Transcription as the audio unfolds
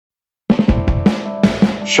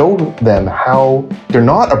show them how they're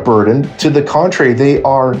not a burden. To the contrary, they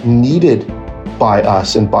are needed by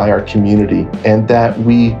us and by our community, and that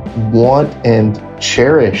we want and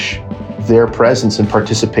cherish their presence and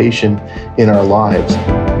participation in our lives.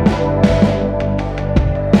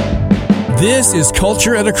 This is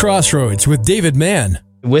Culture at a Crossroads with David Mann.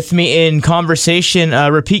 With me in conversation, a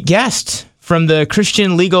repeat guest from the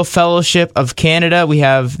Christian Legal Fellowship of Canada. We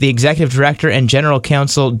have the Executive Director and General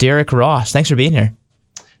Counsel, Derek Ross. Thanks for being here.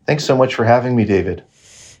 Thanks so much for having me, David.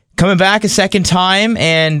 Coming back a second time,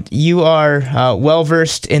 and you are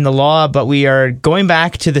well-versed in the law, but we are going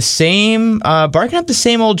back to the same, barking up the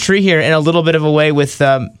same old tree here in a little bit of a way with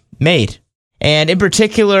MAID. And in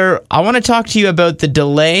particular, I want to talk to you about the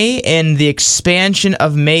delay in the expansion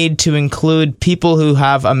of MAID to include people who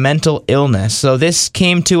have a mental illness. So this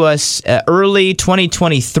came to us early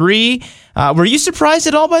 2023. Were you surprised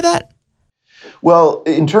at all by that? Well,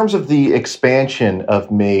 in terms of the expansion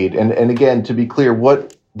of MAID, and again, to be clear,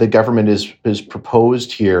 what the government is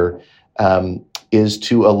proposed here is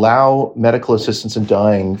to allow medical assistance in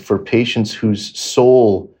dying for patients whose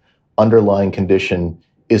sole underlying condition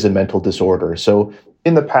is a mental disorder. So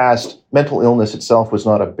in the past, mental illness itself was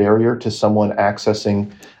not a barrier to someone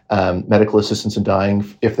accessing medical assistance in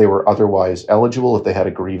dying if they were otherwise eligible, if they had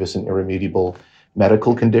a grievous and irremediable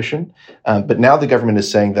medical condition. But now the government is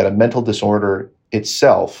saying that a mental disorder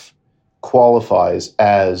itself qualifies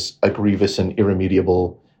as a grievous and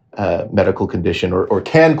irremediable medical condition, or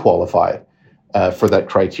can qualify for that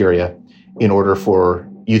criteria in order for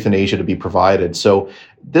euthanasia to be provided. So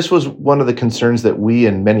this was one of the concerns that we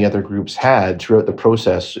and many other groups had throughout the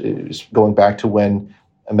process, going back to when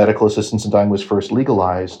medical assistance in dying was first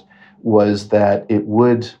legalized, was that it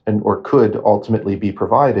would or could ultimately be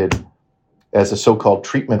provided as a so-called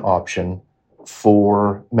treatment option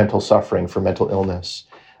for mental suffering, for mental illness.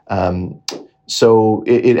 So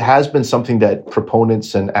it has been something that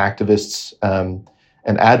proponents and activists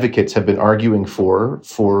and advocates have been arguing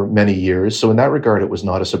for many years. So in that regard, it was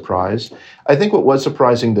not a surprise. I think what was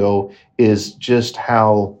surprising, though, is just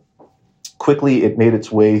how quickly it made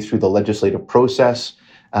its way through the legislative process.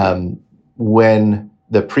 When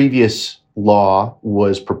the previous law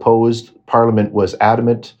was proposed, Parliament was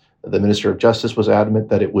adamant, the Minister of Justice was adamant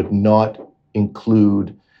that it would not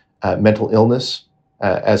include mental illness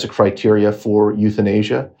as a criteria for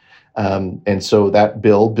euthanasia. And so that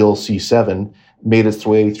Bill C-7, made its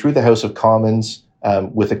way through the House of Commons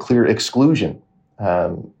with a clear exclusion.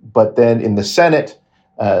 But then in the Senate,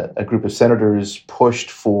 a group of senators pushed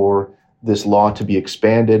for this law to be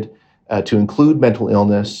expanded to include mental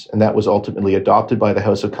illness, and that was ultimately adopted by the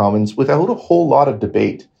House of Commons without a whole lot of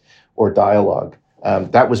debate or dialogue.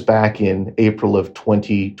 That was back in April of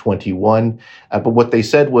 2021. But what they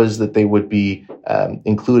said was that they would be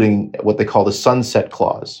including what they call the sunset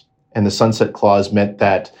clause. And the sunset clause meant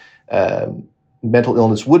that mental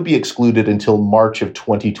illness would be excluded until March of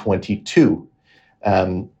 2022,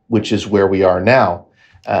 which is where we are now.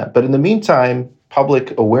 But in the meantime,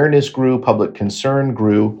 public awareness grew, public concern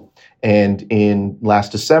grew, and in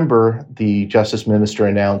last December, the Justice Minister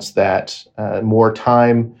announced that more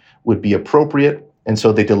time would be appropriate, and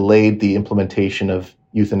so they delayed the implementation of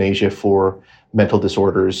euthanasia for mental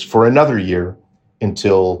disorders for another year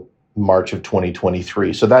until March of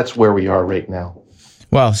 2023. So that's where we are right now.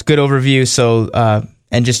 Well, it's a good overview. So,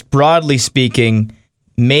 and just broadly speaking,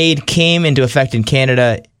 MAID came into effect in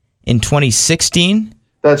Canada in 2016?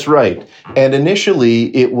 That's right. And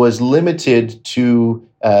initially, it was limited to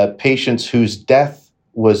patients whose death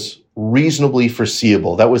was reasonably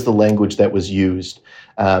foreseeable. That was the language that was used.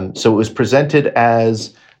 So it was presented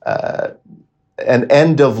as an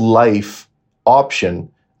end-of-life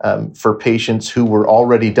option for patients who were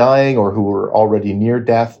already dying or who were already near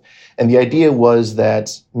death. And the idea was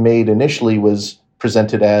that MAID initially was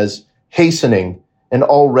presented as hastening an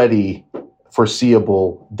already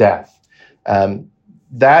foreseeable death.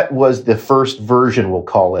 That was the first version, we'll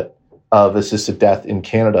call it, of assisted death in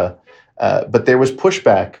Canada. But there was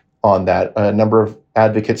pushback on that. A number of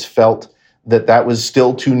advocates felt that that was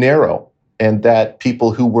still too narrow and that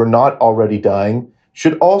people who were not already dying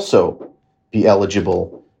should also be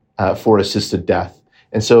eligible for assisted death.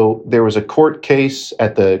 And so there was a court case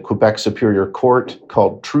at the Quebec Superior Court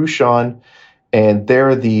called Truchon, and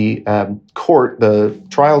there the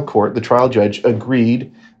trial judge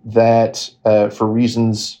agreed that for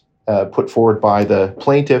reasons put forward by the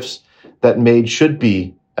plaintiffs, that MAID should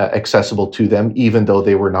be accessible to them, even though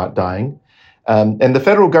they were not dying. And the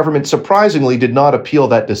federal government surprisingly did not appeal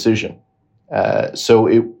that decision. So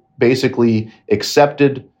it basically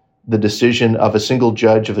accepted the decision of a single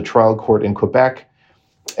judge of the trial court in Quebec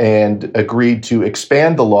and agreed to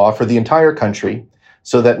expand the law for the entire country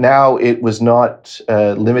so that now it was not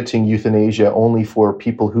limiting euthanasia only for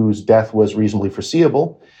people whose death was reasonably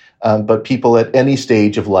foreseeable, but people at any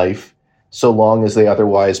stage of life, so long as they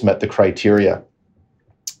otherwise met the criteria.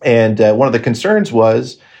 And one of the concerns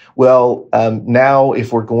was, well, now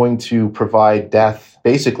if we're going to provide death,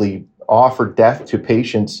 basically offer death to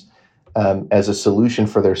patients as a solution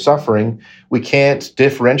for their suffering, we can't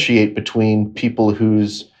differentiate between people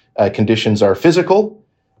whose conditions are physical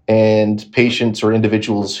and patients or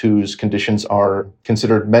individuals whose conditions are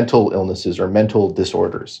considered mental illnesses or mental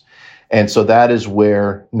disorders. And so that is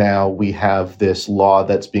where now we have this law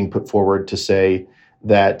that's being put forward to say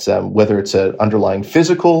that whether it's an underlying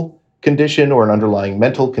physical condition or an underlying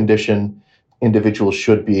mental condition, individuals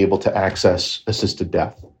should be able to access assisted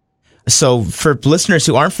death. So for listeners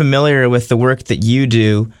who aren't familiar with the work that you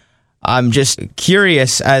do, I'm just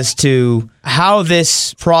curious as to how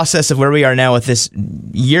this process of where we are now with this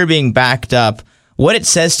year being backed up, what it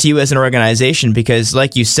says to you as an organization, because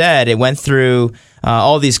like you said, it went through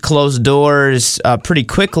all these closed doors pretty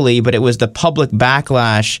quickly, but it was the public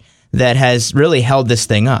backlash that has really held this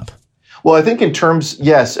thing up. Well, I think in terms,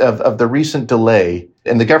 yes, of the recent delay,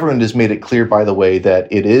 and the government has made it clear, by the way,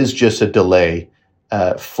 that it is just a delay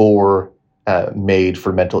for MAID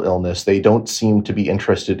for mental illness. They don't seem to be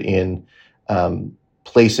interested in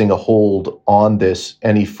placing a hold on this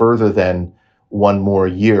any further than one more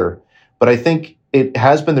year. But I think it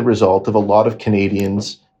has been the result of a lot of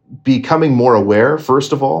Canadians becoming more aware,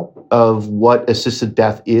 first of all, of what assisted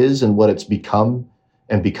death is and what it's become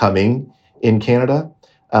and becoming in Canada.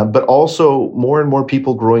 But also more and more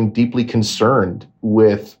people growing deeply concerned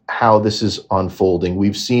with how this is unfolding.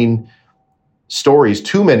 We've seen stories,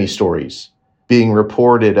 too many stories, being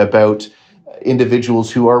reported about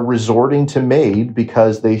individuals who are resorting to MAID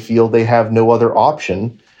because they feel they have no other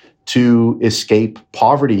option to escape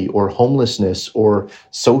poverty or homelessness or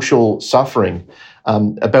social suffering,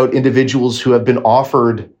 about individuals who have been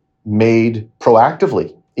offered MAID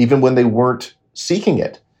proactively, even when they weren't seeking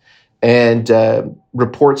it. And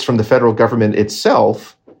reports from the federal government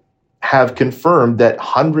itself have confirmed that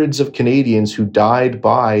hundreds of Canadians who died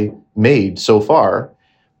by MAID so far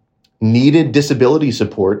needed disability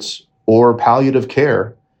supports or palliative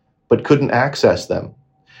care, but couldn't access them.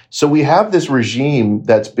 So we have this regime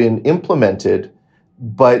that's been implemented,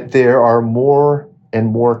 but there are more and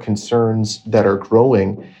more concerns that are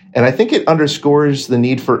growing. And I think it underscores the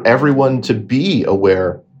need for everyone to be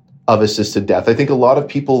aware of assisted death. I think a lot of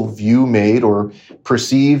people view MAID or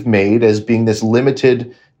perceive MAID as being this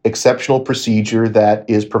limited, exceptional procedure that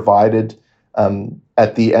is provided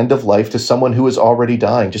at the end of life to someone who is already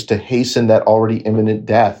dying, just to hasten that already imminent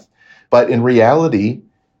death. But in reality,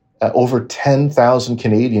 over 10,000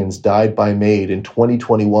 Canadians died by MAID in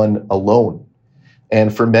 2021 alone.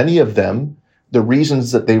 And for many of them, the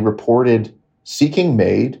reasons that they reported seeking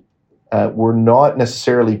MAID were not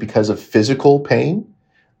necessarily because of physical pain,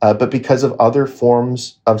 but because of other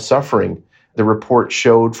forms of suffering. The report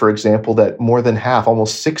showed, for example, that more than half,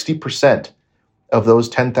 almost 60% of those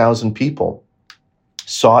 10,000 people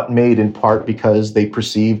sought MAID in part because they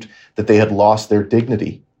perceived that they had lost their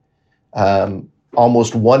dignity.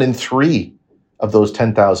 Almost 1 in 3 of those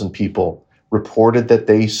 10,000 people reported that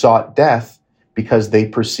they sought death because they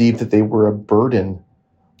perceived that they were a burden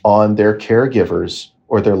on their caregivers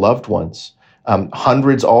or their loved ones.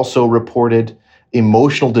 Hundreds also reported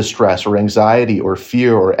emotional distress or anxiety or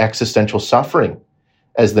fear or existential suffering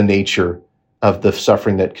as the nature of the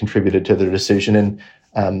suffering that contributed to their decision.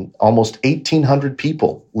 And almost 1,800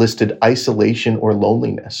 people listed isolation or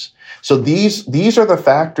loneliness. So these are the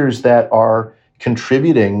factors that are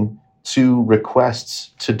contributing to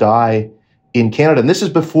requests to die in Canada. And this is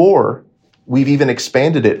before we've even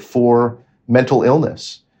expanded it for mental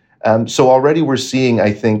illness. So already we're seeing,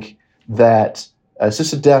 I think, that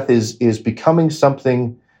assisted death is becoming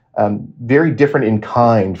something very different in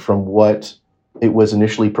kind from what it was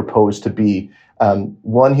initially proposed to be.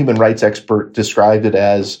 One human rights expert described it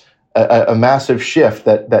as a massive shift,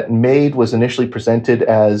 that MAID was initially presented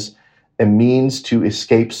as a means to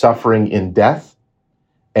escape suffering in death,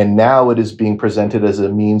 and now it is being presented as a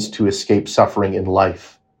means to escape suffering in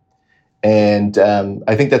life. And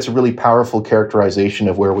I think that's a really powerful characterization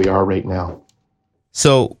of where we are right now.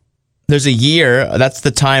 So there's a year, that's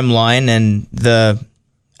the timeline, and the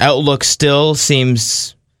outlook still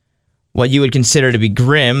seems what you would consider to be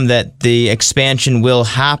grim, that the expansion will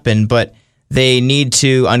happen, but they need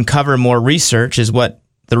to uncover more research is what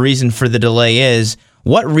the reason for the delay is.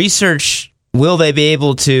 What research will they be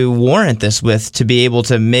able to warrant this with to be able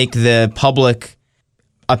to make the public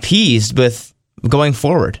appeased with going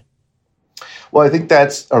forward? Well, I think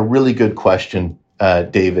that's a really good question,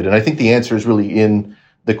 David. And I think the answer is really in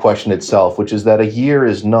the question itself, which is that a year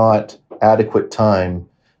is not adequate time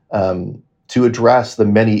to address the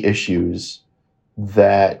many issues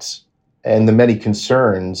and the many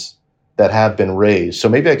concerns that have been raised. So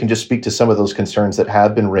maybe I can just speak to some of those concerns that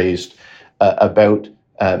have been raised about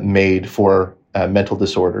MAID for mental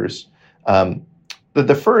disorders.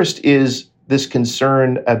 The first is this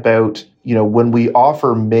concern about, when we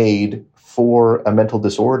offer MAID for a mental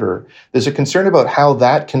disorder, there's a concern about how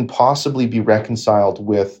that can possibly be reconciled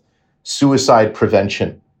with suicide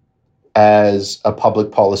prevention as a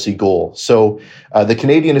public policy goal. So the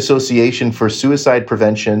Canadian Association for Suicide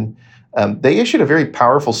Prevention, they issued a very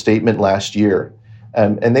powerful statement last year.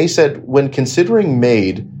 And they said, when considering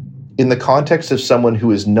MAID in the context of someone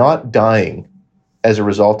who is not dying as a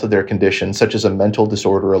result of their condition, such as a mental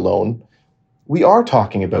disorder alone, we are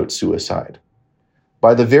talking about suicide.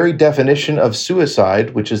 By the very definition of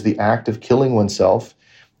suicide, which is the act of killing oneself,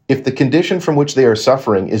 if the condition from which they are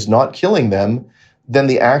suffering is not killing them, then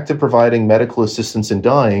the act of providing medical assistance in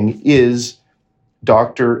dying is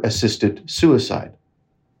doctor-assisted suicide.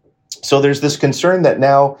 So there's this concern that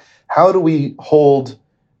now, how do we hold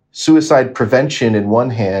suicide prevention in one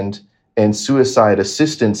hand and suicide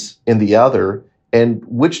assistance in the other, and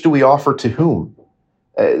which do we offer to whom?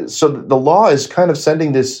 So the law is kind of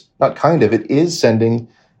sending this, it is sending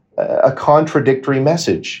a contradictory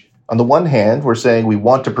message. On the one hand, we're saying we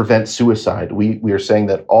want to prevent suicide. We are saying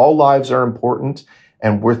that all lives are important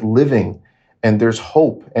and worth living, and there's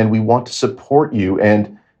hope, and we want to support you,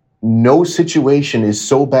 and no situation is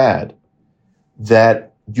so bad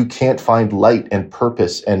that you can't find light and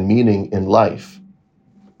purpose and meaning in life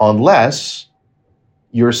unless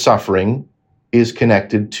your suffering is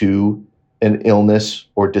connected to an illness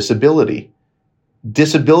or disability.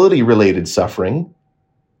 Disability-related suffering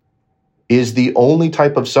is the only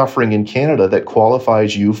type of suffering in Canada that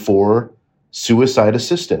qualifies you for suicide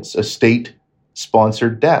assistance, a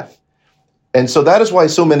state-sponsored death. And so that is why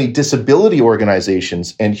so many disability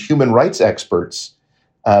organizations and human rights experts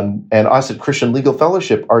and us at Christian Legal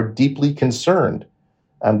Fellowship are deeply concerned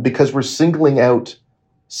because we're singling out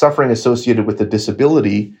suffering associated with a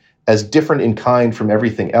disability as different in kind from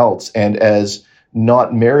everything else and as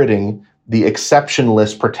not meriting the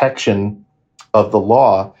exceptionless protection of the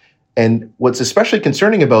law. And what's especially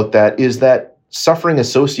concerning about that is that suffering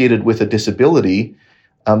associated with a disability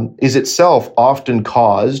is itself often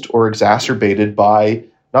caused or exacerbated by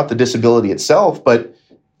not the disability itself, but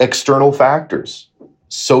external factors,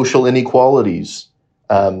 social inequalities,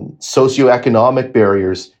 socioeconomic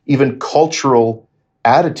barriers, even cultural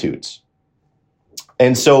attitudes.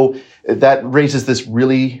 And so that raises this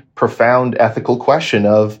really profound ethical question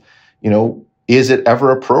of, is it ever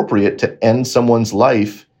appropriate to end someone's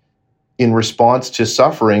life in response to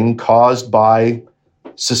suffering caused by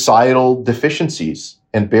societal deficiencies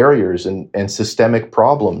and barriers and systemic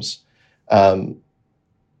problems? And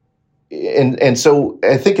so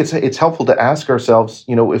I think it's helpful to ask ourselves,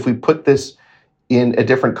 if we put this in a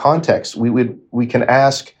different context, we can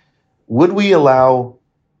ask, would we allow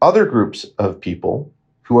other groups of people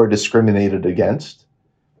who are discriminated against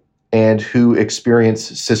and who experience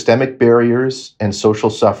systemic barriers and social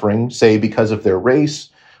suffering, say because of their race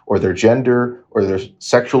or their gender or their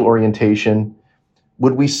sexual orientation,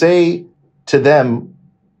 would we say to them,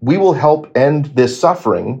 we will help end this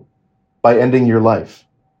suffering by ending your life?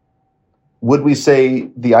 Would we say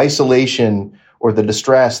the isolation or the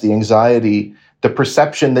distress, the anxiety, the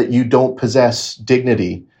perception that you don't possess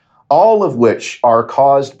dignity, all of which are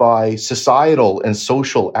caused by societal and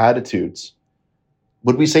social attitudes,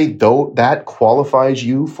 would we say, though, that qualifies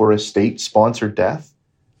you for a state-sponsored death?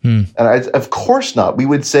 And of course not. We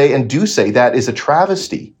would say and do say that is a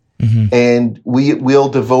travesty. And we will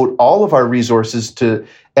devote all of our resources to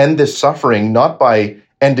end this suffering, not by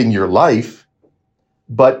ending your life,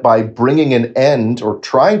 but by bringing an end or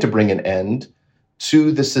trying to bring an end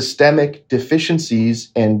to the systemic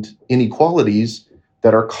deficiencies and inequalities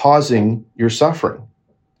that are causing your suffering.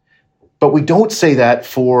 But we don't say that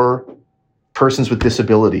for persons with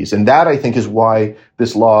disabilities. And that, I think, is why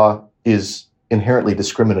this law is inherently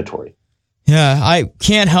discriminatory. Yeah, I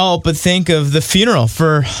can't help but think of the funeral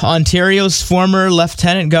for Ontario's former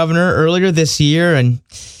lieutenant governor earlier this year. And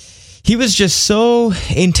he was just so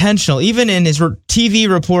intentional, even in his TV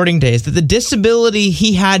reporting days, that the disability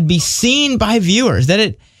he had be seen by viewers, that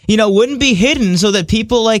it, wouldn't be hidden so that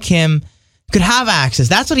people like him could have access.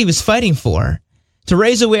 That's what he was fighting for, to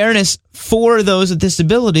raise awareness for those with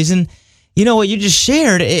disabilities. And what you just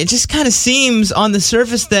shared, it just kind of seems on the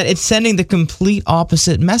surface that it's sending the complete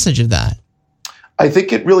opposite message of that. I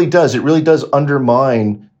think it really does. It really does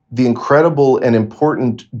undermine the incredible and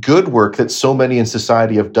important good work that so many in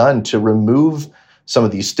society have done to remove some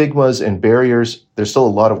of these stigmas and barriers. There's still a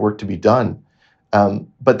lot of work to be done.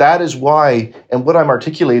 But that is why, and what I'm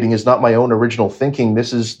articulating is not my own original thinking.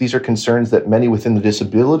 These are concerns that many within the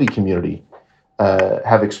disability community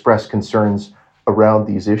have expressed concerns around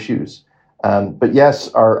these issues. But yes,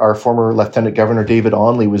 our former Lieutenant Governor David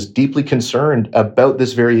Onley was deeply concerned about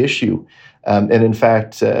this very issue, and in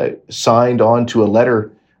fact signed on to a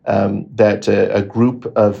letter that a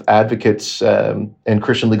group of advocates and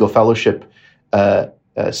Christian Legal Fellowship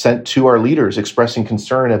sent to our leaders expressing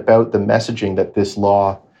concern about the messaging that this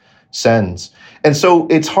law sends. And so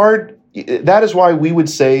it's hard. That is why we would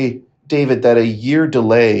say, David, that a year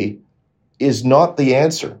delay is not the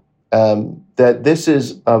answer. That this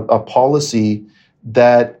is a policy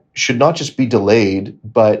that should not just be delayed,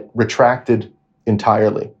 but retracted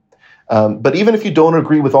entirely. But even if you don't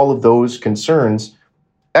agree with all of those concerns,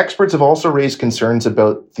 experts have also raised concerns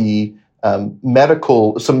about the some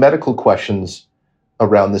medical questions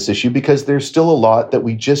around this issue, because there's still a lot that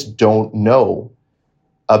we just don't know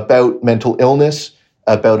about mental illness,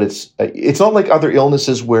 about it's not like other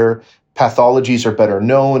illnesses where pathologies are better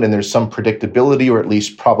known and there's some predictability or at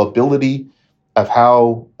least probability of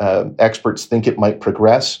how experts think it might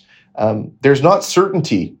progress. There's not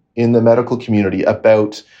certainty in the medical community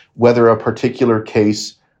about whether a particular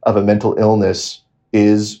case of a mental illness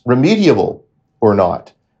is remediable or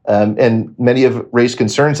not. And many have raised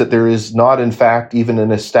concerns that there is not, in fact, even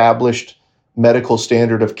an established medical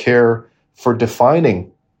standard of care for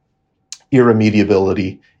defining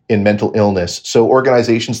irremediability in mental illness. So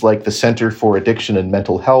organizations like the Centre for Addiction and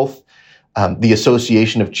Mental Health, the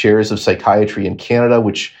Association of Chairs of Psychiatry in Canada,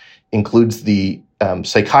 which includes the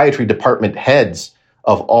psychiatry department heads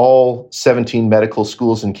of all 17 medical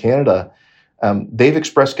schools in Canada, they've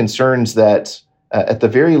expressed concerns that at the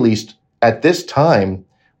very least, at this time,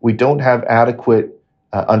 we don't have adequate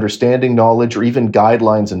understanding, knowledge, or even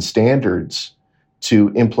guidelines and standards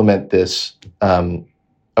to implement this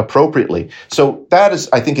appropriately. So that is,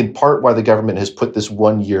 I think, in part why the government has put this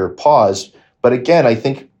 1 year pause. But again, I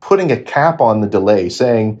think putting a cap on the delay,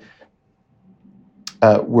 saying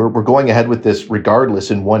we're going ahead with this regardless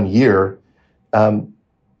in 1 year,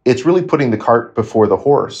 it's really putting the cart before the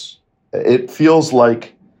horse. It feels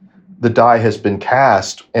like the die has been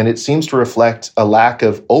cast, and it seems to reflect a lack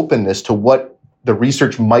of openness to what the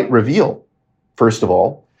research might reveal, first of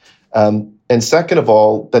all. And second of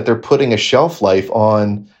all, that they're putting a shelf life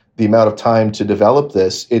on the amount of time to develop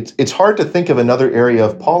this. It's hard to think of another area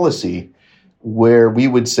of policy where we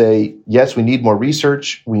would say, yes, we need more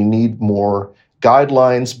research, we need more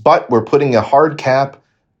guidelines, but we're putting a hard cap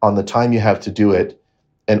on the time you have to do it.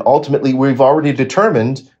 And ultimately, we've already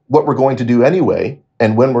determined what we're going to do anyway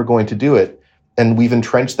and when we're going to do it. And we've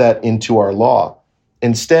entrenched that into our law.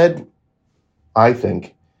 Instead, I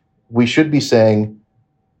think we should be saying,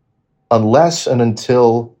 unless and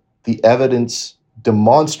until the evidence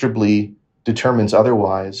demonstrably determines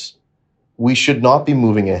otherwise, we should not be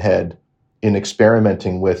moving ahead in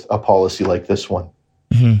experimenting with a policy like this one.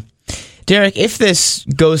 Mm-hmm. Derek, if this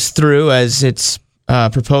goes through as it's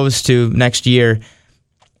proposed to next year,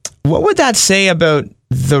 what would that say about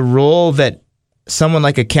the role that someone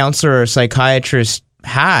like a counselor or a psychiatrist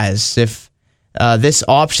has? If this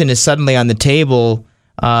option is suddenly on the table,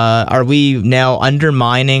 are we now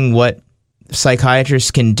undermining what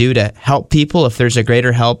psychiatrists can do to help people if there's a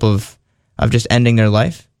greater help of just ending their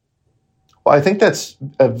life? Well, I think that's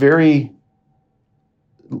a very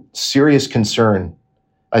serious concern.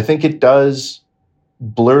 I think it does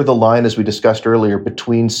blur the line, as we discussed earlier,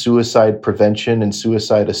 between suicide prevention and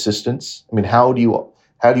suicide assistance. I mean, how do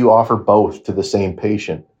you offer both to the same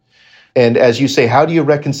patient? And as you say, how do you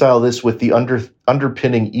reconcile this with the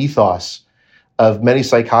underpinning ethos of many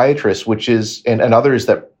psychiatrists, which is, and others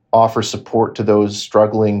that offer support to those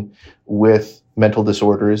struggling with mental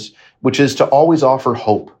disorders, which is to always offer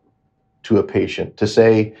hope to a patient, to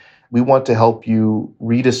say, we want to help you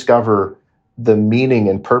rediscover the meaning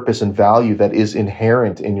and purpose and value that is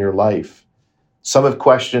inherent in your life. Some have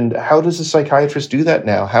questioned, how does a psychiatrist do that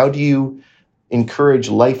now? How do you encourage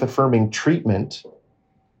life-affirming treatment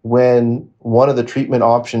when one of the treatment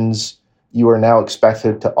options you are now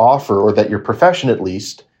expected to offer, or that your profession at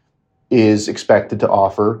least is expected to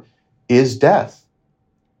offer, is death?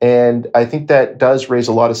 And I think that does raise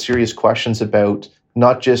a lot of serious questions about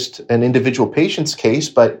not just an individual patient's case,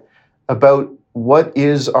 but about what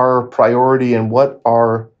is our priority and what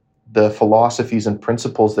are the philosophies and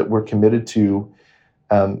principles that we're committed to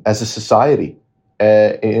as a society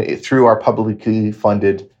through our publicly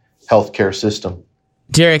funded healthcare system.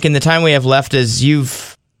 Derek, in the time we have left, as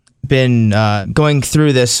you've been going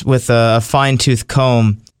through this with a fine-tooth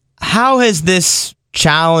comb, how has this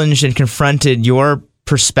challenged and confronted your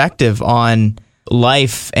perspective on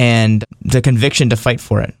life and the conviction to fight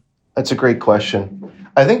for it? That's a great question.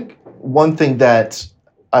 I think one thing that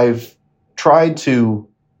I've tried to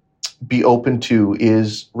be open to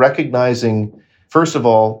is recognizing, first of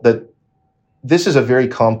all, that this is a very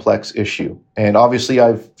complex issue. And obviously,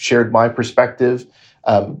 I've shared my perspective.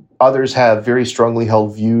 Others have very strongly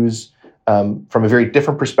held views from a very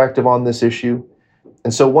different perspective on this issue.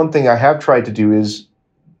 And so one thing I have tried to do is,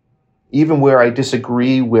 even where I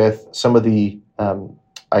disagree with some of the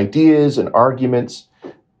ideas and arguments,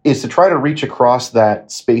 is to try to reach across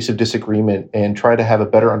that space of disagreement and try to have a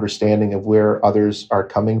better understanding of where others are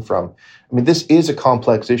coming from. I mean, this is a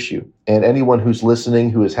complex issue, and anyone who's listening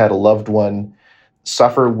who has had a loved one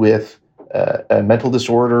suffer with a mental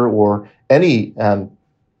disorder or any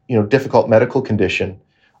difficult medical condition,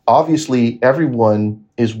 obviously everyone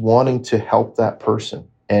is wanting to help that person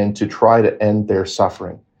and to try to end their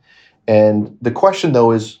suffering. And the question,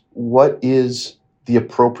 though, is what is the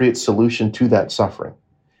appropriate solution to that suffering?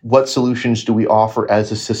 What solutions do we offer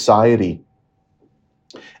as a society,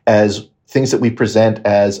 as things that we present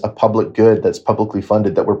as a public good that's publicly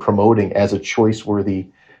funded, that we're promoting as a choice-worthy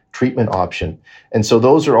treatment option? And so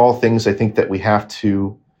those are all things I think that we have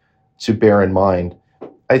to bear in mind.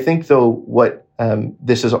 I think, though, what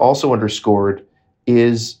this has also underscored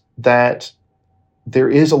is that there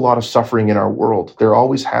is a lot of suffering in our world. There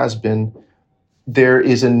always has been. There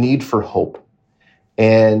is a need for hope.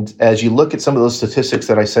 And as you look at some of those statistics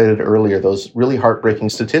that I cited earlier, those really heartbreaking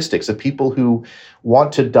statistics of people who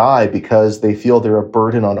want to die because they feel they're a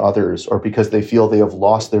burden on others, or because they feel they have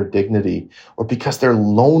lost their dignity, or because they're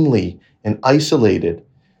lonely and isolated,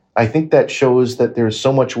 I think that shows that there's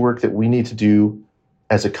so much work that we need to do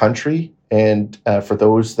as a country, and for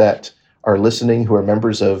those that are listening who are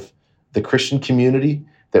members of the Christian community,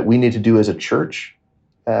 that we need to do as a church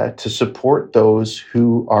to support those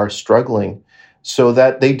who are struggling, so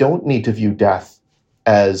that they don't need to view death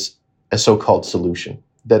as a so-called solution,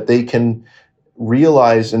 that they can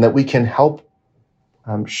realize and that we can help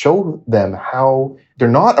show them how they're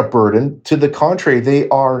not a burden. To the contrary, they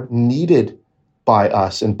are needed by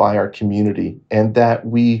us and by our community, and that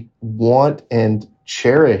we want and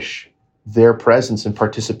cherish their presence and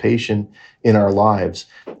participation in our lives.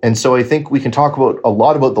 And so I think we can talk a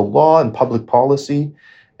lot about the law and public policy,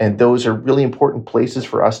 and those are really important places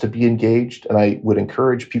for us to be engaged. And I would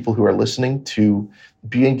encourage people who are listening to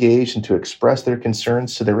be engaged and to express their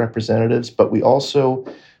concerns to their representatives. But we also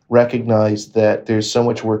recognize that there's so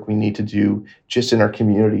much work we need to do just in our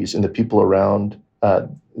communities and the people around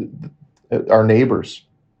our neighbors,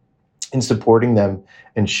 in supporting them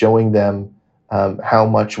and showing them how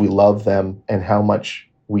much we love them and how much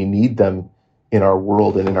we need them in our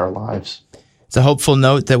world and in our lives. It's a hopeful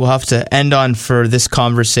note that we'll have to end on for this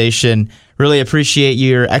conversation. Really appreciate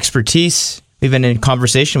your expertise. We've been in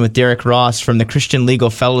conversation with Derek Ross from the Christian Legal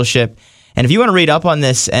Fellowship. And if you want to read up on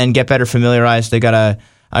this and get better familiarized, they got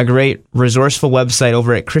a great resourceful website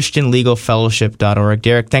over at christianlegalfellowship.org.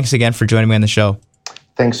 Derek, thanks again for joining me on the show.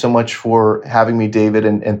 Thanks so much for having me, David,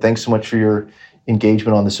 and thanks so much for your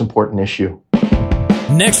engagement on this important issue.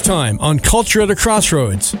 Next time on Culture at a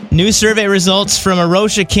Crossroads. New survey results from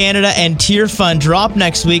Arosha Canada and Tier Fund drop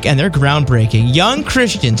next week, and they're groundbreaking. Young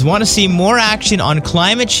Christians want to see more action on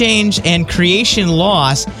climate change and creation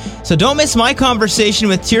loss. So don't miss my conversation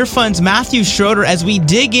with Tier Fund's Matthew Schroeder as we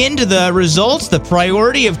dig into the results, the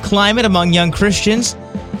priority of climate among young Christians,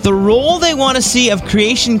 the role they want to see of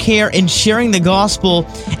creation care in sharing the gospel,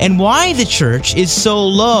 and why the church is so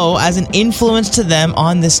low as an influence to them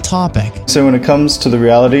on this topic. So when it comes to the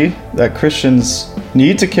reality that Christians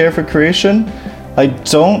need to care for creation, I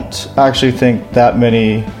don't actually think that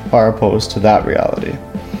many are opposed to that reality.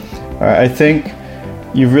 All right, I think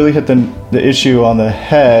you've really hit the issue on the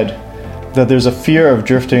head, that there's a fear of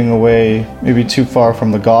drifting away maybe too far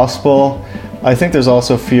from the gospel. I think there's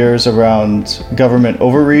also fears around government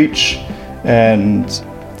overreach and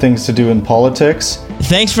things to do in politics.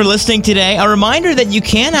 Thanks for listening today. A reminder that you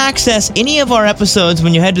can access any of our episodes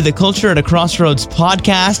when you head to the Culture at a Crossroads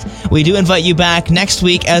podcast. We do invite you back next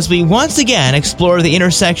week as we once again explore the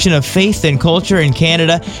intersection of faith and culture in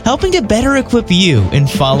Canada, helping to better equip you in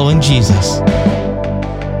following Jesus.